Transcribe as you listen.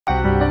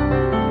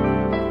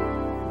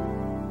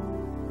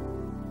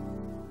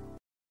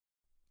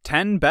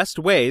10 best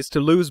ways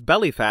to lose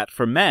belly fat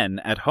for men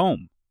at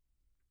home.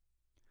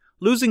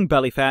 Losing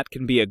belly fat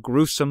can be a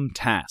gruesome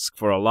task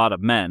for a lot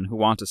of men who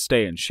want to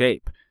stay in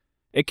shape.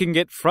 It can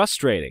get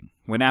frustrating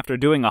when after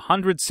doing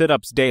 100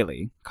 sit-ups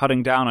daily,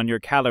 cutting down on your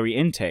calorie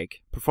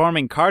intake,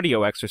 performing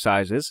cardio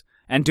exercises,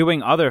 and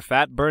doing other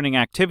fat-burning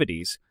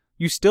activities,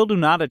 you still do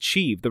not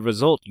achieve the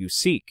result you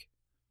seek.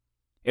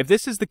 If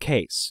this is the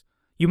case,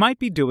 you might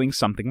be doing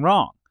something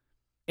wrong.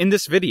 In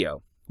this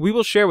video, we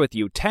will share with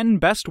you 10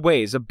 best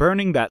ways of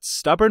burning that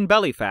stubborn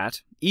belly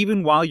fat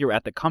even while you're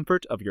at the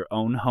comfort of your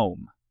own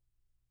home.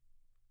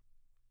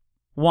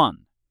 1.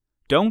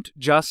 Don't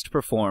just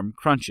perform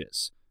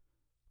crunches.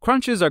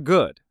 Crunches are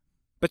good,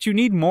 but you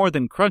need more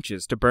than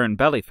crunches to burn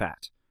belly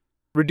fat.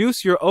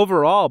 Reduce your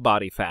overall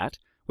body fat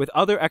with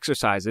other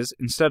exercises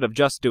instead of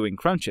just doing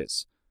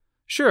crunches.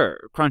 Sure,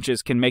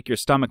 crunches can make your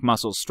stomach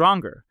muscles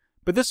stronger,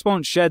 but this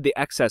won't shed the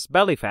excess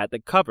belly fat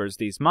that covers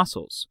these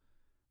muscles.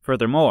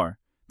 Furthermore,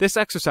 this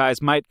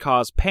exercise might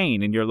cause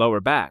pain in your lower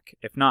back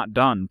if not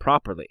done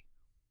properly.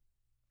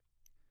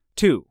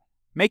 2.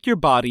 Make your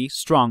body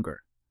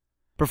stronger.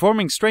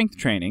 Performing strength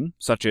training,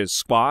 such as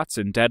squats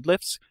and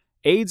deadlifts,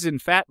 aids in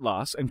fat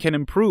loss and can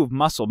improve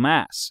muscle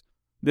mass.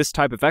 This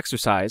type of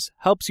exercise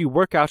helps you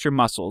work out your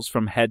muscles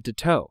from head to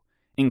toe,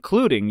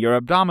 including your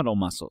abdominal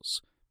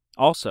muscles.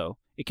 Also,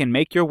 it can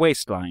make your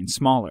waistline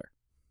smaller.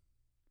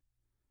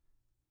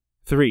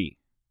 3.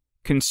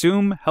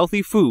 Consume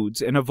healthy foods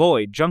and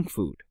avoid junk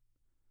food.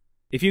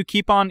 If you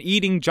keep on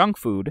eating junk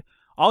food,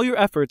 all your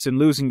efforts in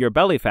losing your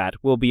belly fat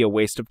will be a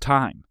waste of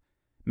time.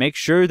 Make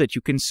sure that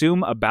you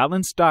consume a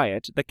balanced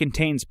diet that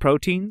contains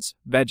proteins,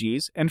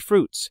 veggies, and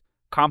fruits,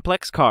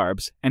 complex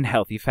carbs, and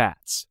healthy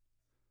fats.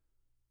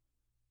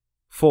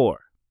 4.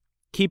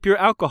 Keep your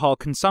alcohol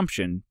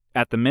consumption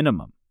at the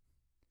minimum.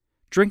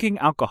 Drinking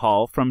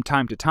alcohol from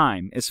time to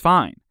time is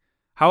fine.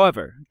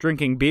 However,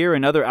 drinking beer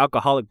and other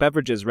alcoholic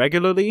beverages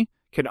regularly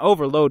can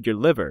overload your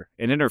liver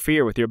and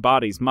interfere with your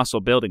body's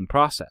muscle-building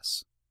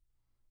process.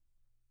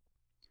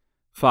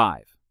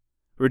 5.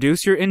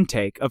 Reduce your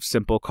intake of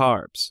simple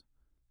carbs.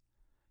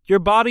 Your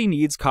body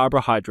needs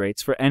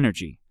carbohydrates for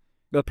energy.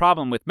 The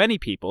problem with many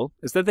people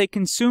is that they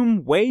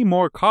consume way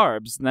more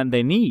carbs than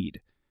they need.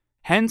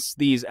 Hence,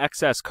 these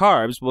excess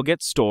carbs will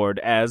get stored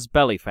as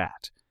belly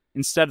fat.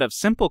 Instead of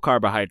simple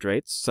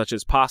carbohydrates, such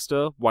as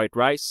pasta, white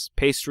rice,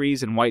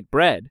 pastries, and white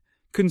bread,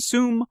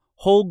 consume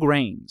whole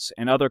grains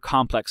and other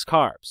complex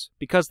carbs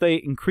because they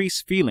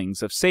increase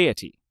feelings of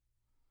satiety.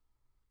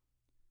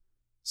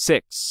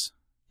 6.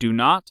 Do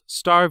not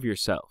starve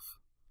yourself.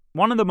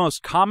 One of the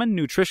most common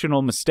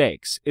nutritional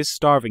mistakes is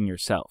starving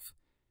yourself.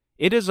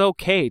 It is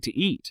okay to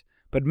eat,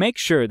 but make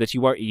sure that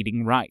you are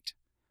eating right.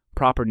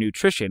 Proper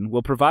nutrition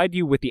will provide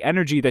you with the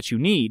energy that you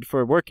need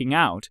for working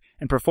out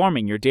and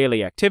performing your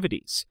daily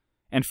activities.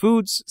 And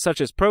foods such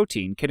as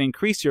protein can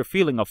increase your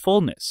feeling of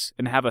fullness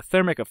and have a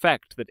thermic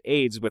effect that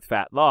aids with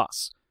fat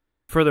loss.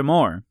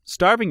 Furthermore,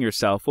 starving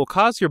yourself will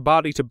cause your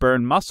body to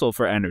burn muscle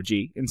for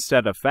energy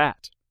instead of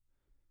fat.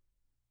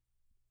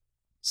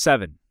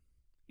 7.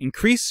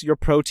 Increase your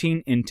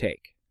protein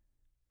intake.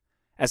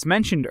 As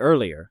mentioned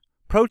earlier,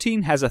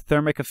 protein has a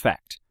thermic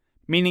effect,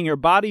 meaning your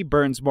body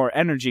burns more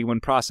energy when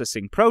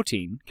processing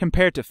protein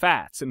compared to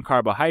fats and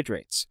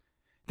carbohydrates.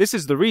 This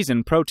is the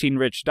reason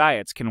protein-rich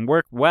diets can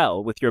work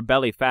well with your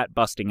belly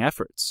fat-busting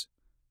efforts.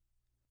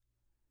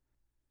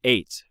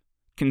 8.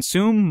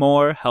 Consume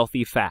more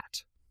healthy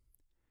fat.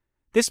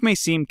 This may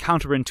seem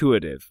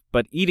counterintuitive,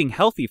 but eating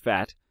healthy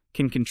fat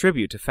can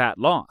contribute to fat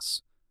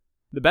loss.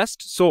 The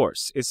best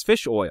source is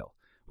fish oil,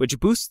 which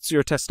boosts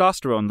your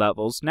testosterone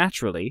levels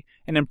naturally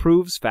and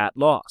improves fat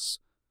loss.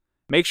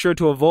 Make sure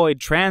to avoid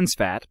trans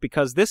fat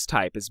because this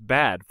type is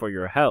bad for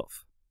your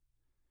health.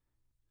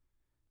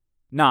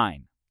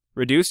 9.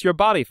 Reduce your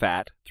body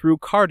fat through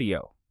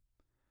cardio.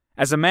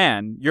 As a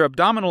man, your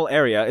abdominal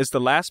area is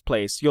the last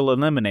place you'll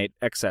eliminate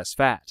excess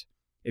fat.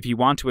 If you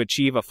want to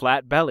achieve a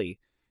flat belly,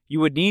 you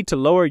would need to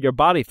lower your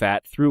body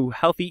fat through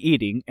healthy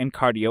eating and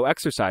cardio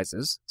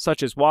exercises,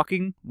 such as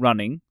walking,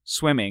 running,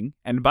 swimming,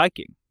 and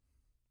biking.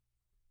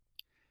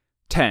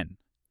 10.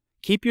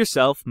 Keep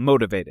yourself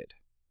motivated.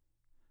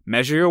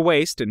 Measure your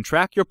waist and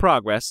track your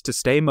progress to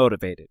stay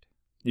motivated.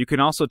 You can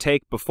also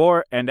take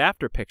before and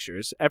after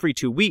pictures every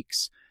 2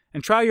 weeks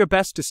and try your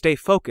best to stay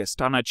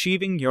focused on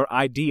achieving your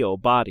ideal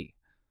body.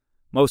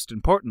 Most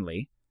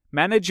importantly,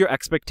 manage your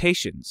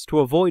expectations to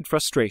avoid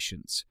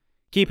frustrations.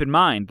 Keep in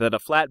mind that a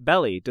flat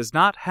belly does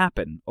not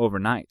happen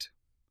overnight.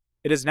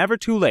 It is never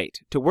too late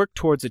to work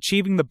towards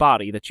achieving the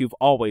body that you've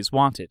always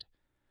wanted.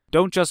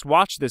 Don't just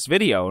watch this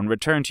video and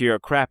return to your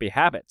crappy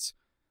habits.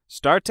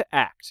 Start to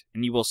act,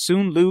 and you will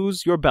soon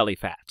lose your belly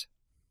fat.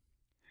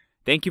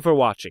 Thank you for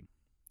watching.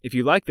 If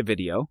you like the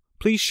video,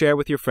 please share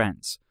with your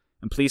friends.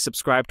 And please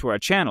subscribe to our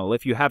channel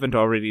if you haven't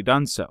already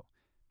done so.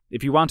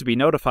 If you want to be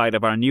notified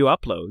of our new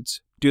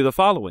uploads, do the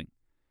following.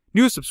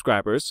 New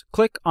subscribers,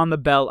 click on the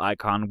bell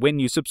icon when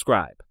you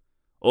subscribe.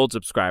 Old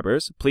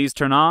subscribers, please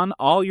turn on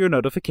all your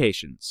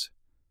notifications.